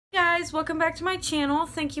guys, welcome back to my channel.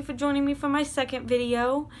 Thank you for joining me for my second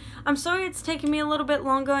video. I'm sorry it's taking me a little bit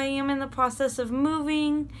longer. I am in the process of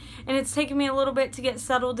moving and it's taken me a little bit to get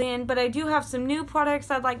settled in, but I do have some new products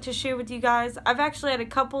I'd like to share with you guys. I've actually had a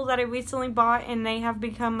couple that I recently bought and they have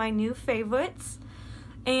become my new favorites.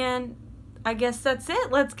 And I guess that's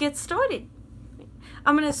it. Let's get started.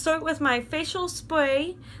 I'm going to start with my facial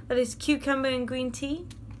spray that is cucumber and green tea.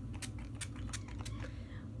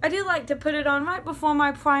 I do like to put it on right before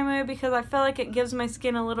my primer because I feel like it gives my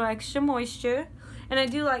skin a little extra moisture. And I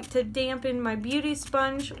do like to dampen my beauty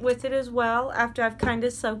sponge with it as well after I've kind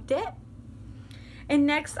of soaked it. And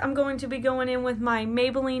next I'm going to be going in with my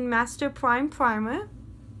Maybelline Master Prime Primer.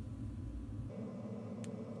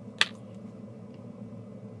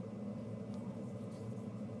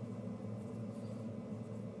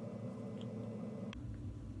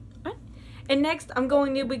 And next, I'm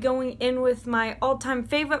going to be going in with my all-time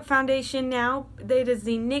favorite foundation now. That is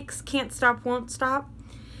the NYX Can't Stop, Won't Stop.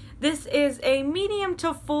 This is a medium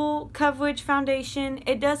to full coverage foundation.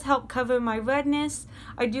 It does help cover my redness.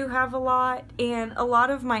 I do have a lot, and a lot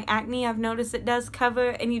of my acne I've noticed it does cover,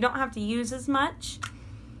 and you don't have to use as much.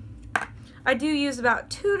 I do use about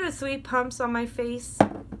 2 to 3 pumps on my face.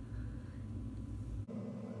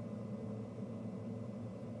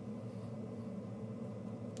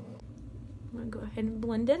 I'm going to go ahead and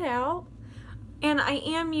blend it out. And I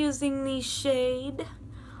am using the shade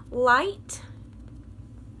Light.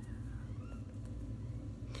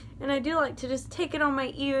 And I do like to just take it on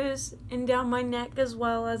my ears and down my neck as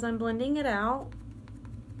well as I'm blending it out.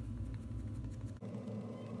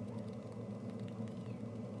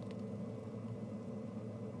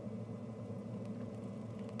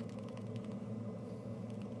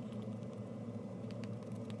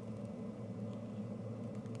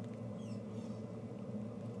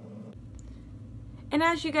 And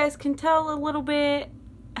as you guys can tell a little bit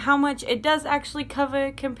how much it does actually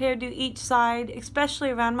cover compared to each side, especially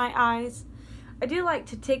around my eyes. I do like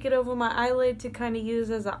to take it over my eyelid to kind of use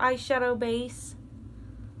as an eyeshadow base.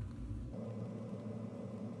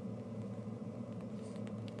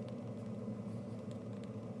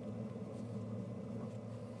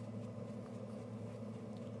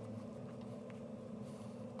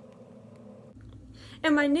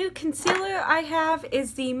 And my new concealer I have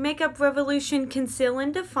is the Makeup Revolution Conceal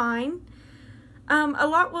and Define. A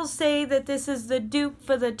lot will say that this is the dupe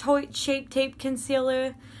for the Tarte Shape Tape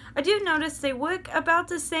Concealer. I do notice they work about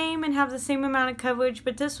the same and have the same amount of coverage,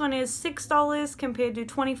 but this one is $6 compared to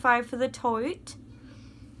 $25 for the Tarte.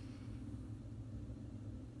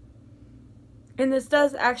 And this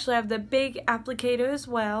does actually have the big applicator as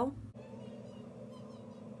well.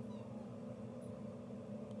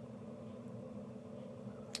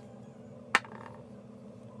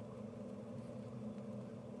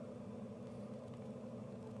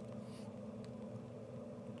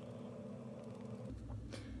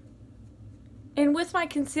 And with my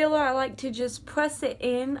concealer, I like to just press it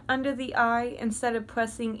in under the eye instead of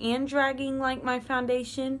pressing and dragging like my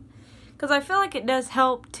foundation. Because I feel like it does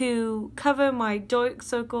help to cover my dark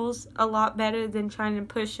circles a lot better than trying to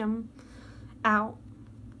push them out.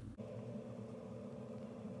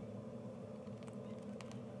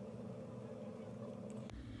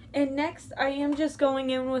 And next, I am just going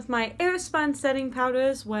in with my Airspun setting powder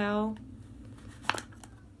as well.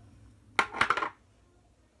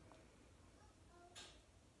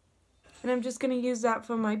 And I'm just going to use that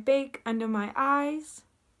for my bake under my eyes.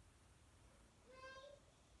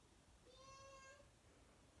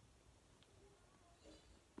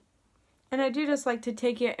 And I do just like to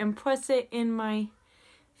take it and press it in my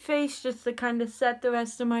face just to kind of set the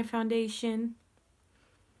rest of my foundation.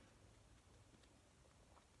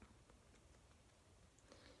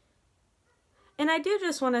 And I do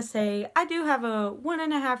just want to say, I do have a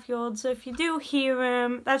 1.5-year-old, so if you do hear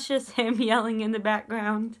him, that's just him yelling in the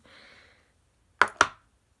background.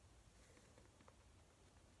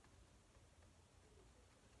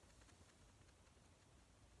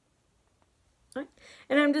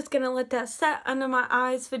 And I'm just going to let that set under my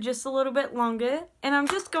eyes for just a little bit longer. And I'm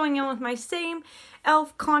just going in with my same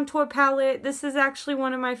e.l.f. contour palette. This is actually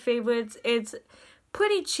one of my favorites. It's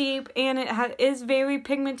pretty cheap and it is very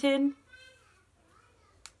pigmented.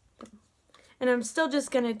 And I'm still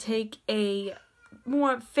just going to take a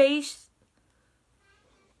more face.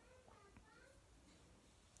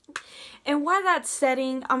 And while that's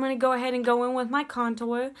setting, I'm going to go ahead and go in with my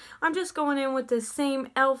contour. I'm just going in with the same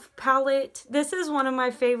e.l.f. palette. This is one of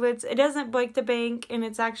my favorites. It doesn't break the bank and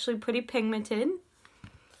it's actually pretty pigmented.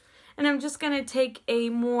 And I'm just going to take a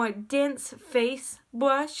more dense face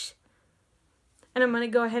brush. And I'm going to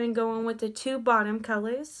go ahead and go in with the 2 bottom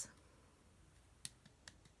colors.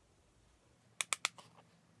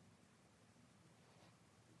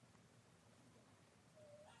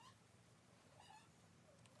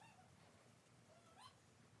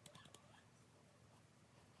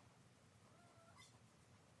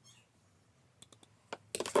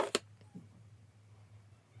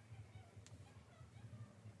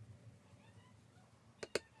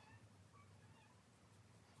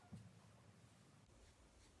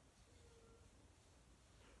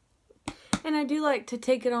 And I do like to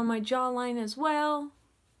take it on my jawline as well.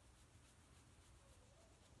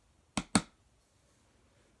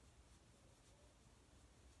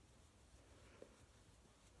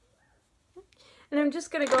 And I'm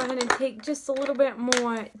just going to go ahead and take just a little bit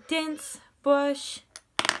more dense brush,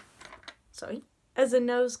 as a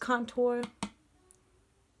nose contour.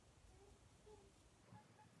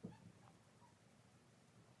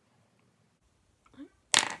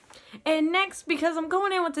 And next, because I'm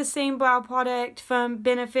going in with the same brow product from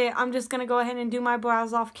Benefit, I'm just going to go ahead and do my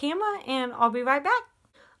brows off camera, and I'll be right back.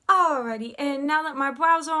 Alrighty, and now that my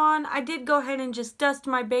brows are on, I did go ahead and just dust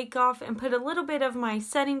my bake off and put a little bit of my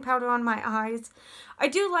setting powder on my eyes. I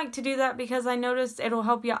do like to do that because I noticed it'll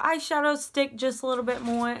help your eyeshadow stick just a little bit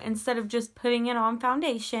more instead of just putting it on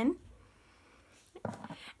foundation.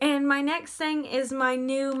 And my next thing is my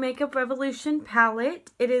new Makeup Revolution palette.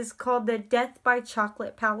 It is called the Death by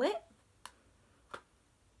Chocolate palette.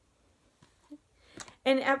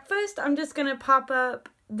 And at first, I'm just going to pop up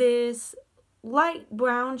this light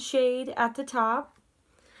brown shade at the top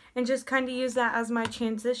and just kind of use that as my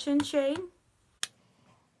transition shade.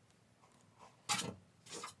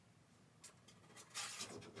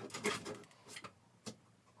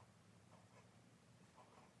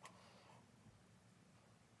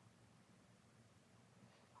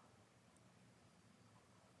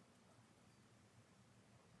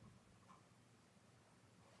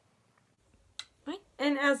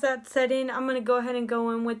 And as that's set in, I'm going to go ahead and go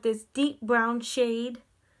in with this deep brown shade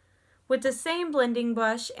with the same blending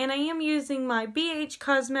brush. And I am using my BH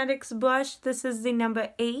Cosmetics brush. This is the number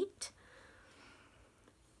 8.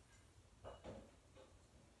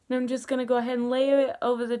 And I'm just going to go ahead and layer it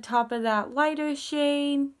over the top of that lighter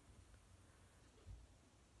shade.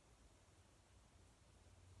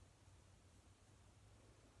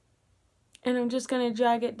 And I'm just going to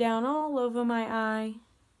drag it down all over my eye.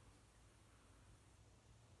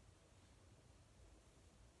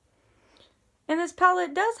 And this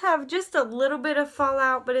palette does have just a little bit of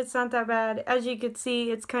fallout, but it's not that bad. As you can see,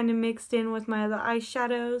 it's kind of mixed in with my other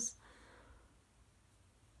eyeshadows.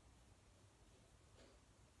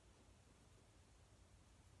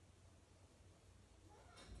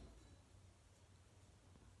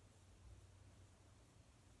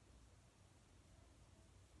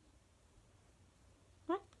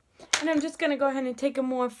 And I'm just going to go ahead and take a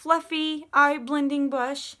more fluffy eye blending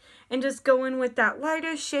brush and just go in with that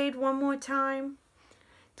lighter shade one more time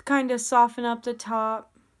to kind of soften up the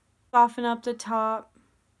top. Soften up the top.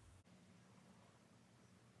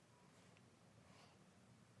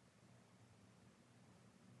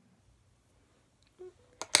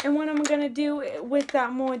 And what I'm going to do with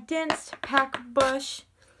that more dense pack brush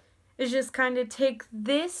is just kind of take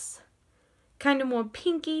this kind of more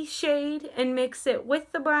pinky shade and mix it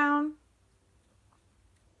with the brown.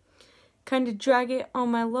 Kind of drag it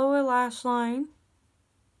on my lower lash line.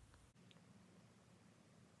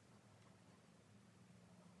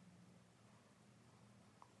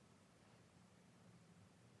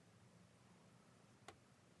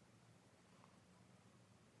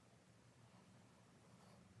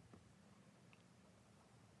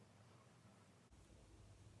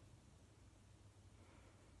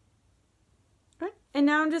 And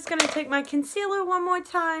now I'm just going to take my concealer one more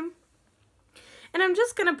time. And I'm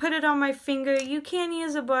just going to put it on my finger. You can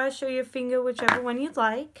use a brush or your finger, whichever one you'd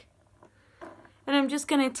like. And I'm just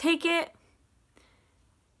going to take it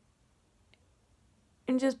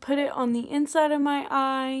and just put it on the inside of my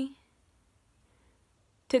eye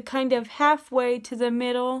to kind of halfway to the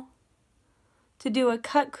middle to do a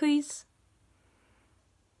cut crease.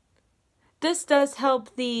 This does help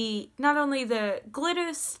not only the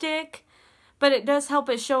glitter stick, but it does help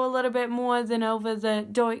it show a little bit more than over the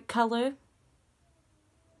dark color.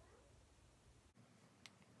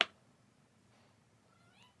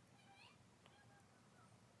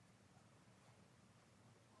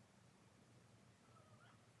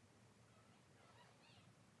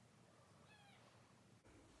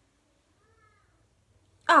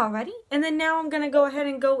 Alrighty, and then now I'm going to go ahead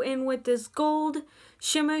and go in with this gold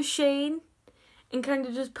shimmer shade and kind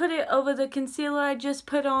of just put it over the concealer I just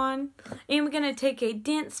put on. And I'm going to take a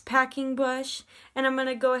dense packing brush and I'm going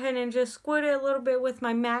to go ahead and just squirt it a little bit with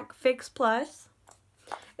my MAC Fix Plus.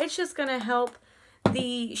 It's just going to help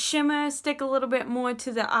the shimmer stick a little bit more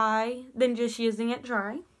to the eye than just using it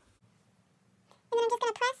dry. And then I'm just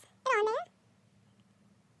going to press it on there.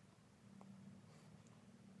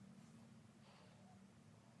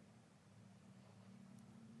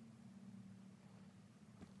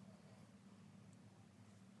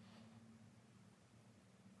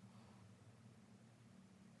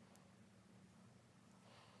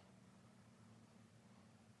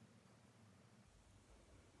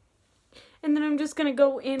 And then I'm just going to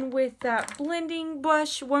go in with that blending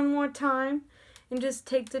brush one more time and just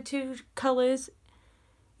take the two colors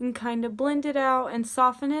and kind of blend it out and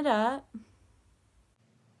soften it up.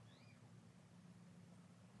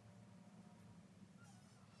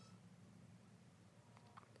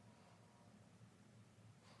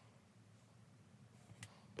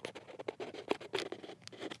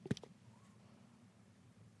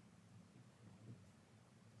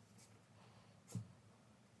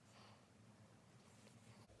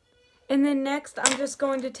 And then next, I'm just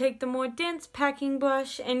going to take the more dense packing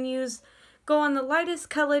brush and go on the lightest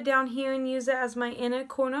color down here and use it as my inner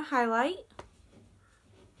corner highlight.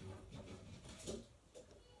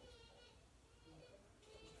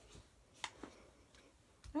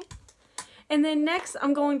 Right. And then next,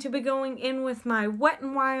 I'm going to be going in with my Wet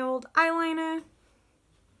n Wild eyeliner.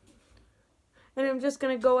 And I'm just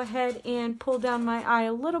going to go ahead and pull down my eye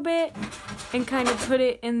a little bit and kind of put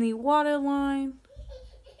it in the waterline.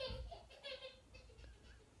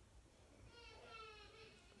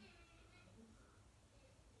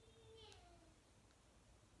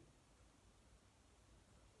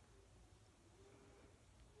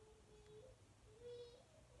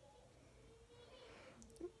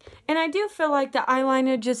 And I do feel like the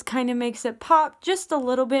eyeliner just kind of makes it pop just a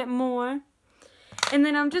little bit more. And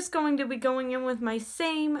then I'm just going to be going in with my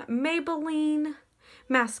same Maybelline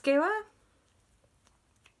mascara.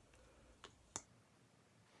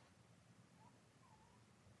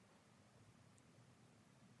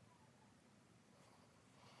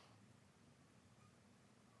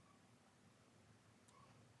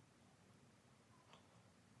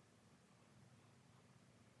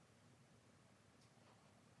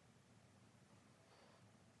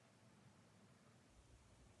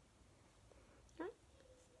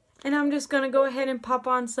 And I'm just going to go ahead and pop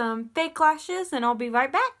on some fake lashes and I'll be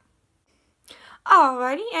right back.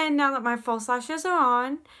 Alrighty, and now that my false lashes are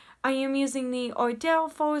on, I am using the Ardell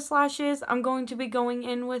false lashes. I'm going to be going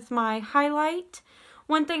in with my highlight.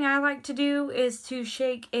 One thing I like to do is to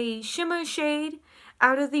shake a shimmer shade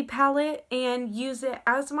out of the palette and use it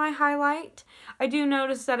as my highlight. I do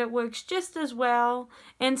notice that it works just as well,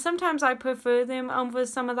 and sometimes I prefer them over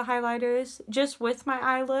some of the highlighters just with my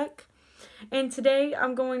eye look. And today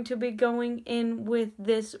I'm going to be going in with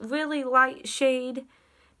this really light shade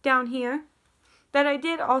down here that I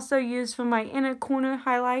did also use for my inner corner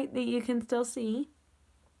highlight that you can still see.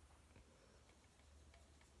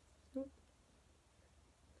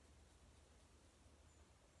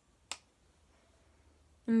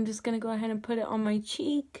 I'm just going to go ahead and put it on my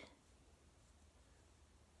cheek.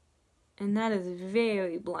 And that is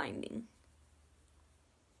very blinding.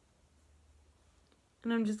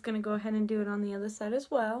 And I'm just going to go ahead and do it on the other side as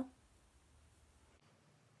well.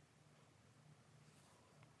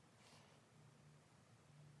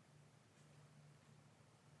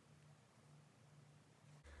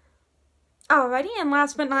 Alrighty, and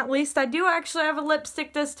last but not least, I do actually have a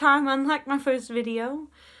lipstick this time, unlike my first video.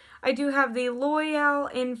 I do have the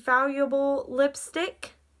L'Oreal Infallible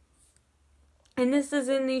lipstick. And this is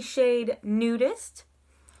in the shade Nudist.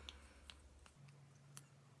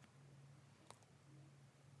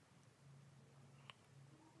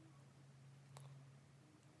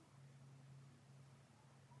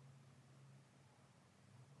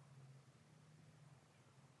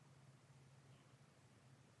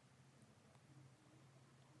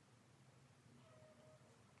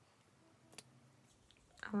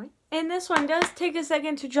 Alright. And this one does take a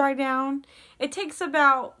second to dry down. It takes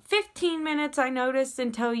about 15 minutes, I noticed,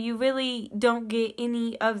 until you really don't get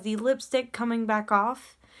any of the lipstick coming back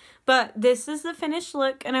off. But this is the finished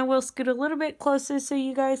look, and I will scoot a little bit closer so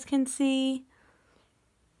you guys can see.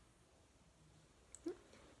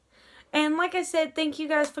 And like I said, thank you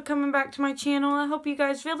guys for coming back to my channel. I hope you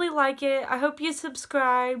guys really like it. I hope you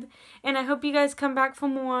subscribe. And I hope you guys come back for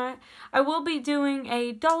more. I will be doing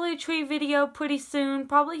a Dollar Tree video pretty soon.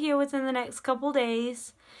 Probably here within the next couple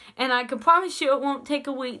days. And I can promise you it won't take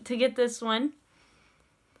a week to get this one.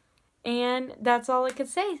 And that's all I could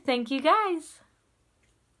say. Thank you guys.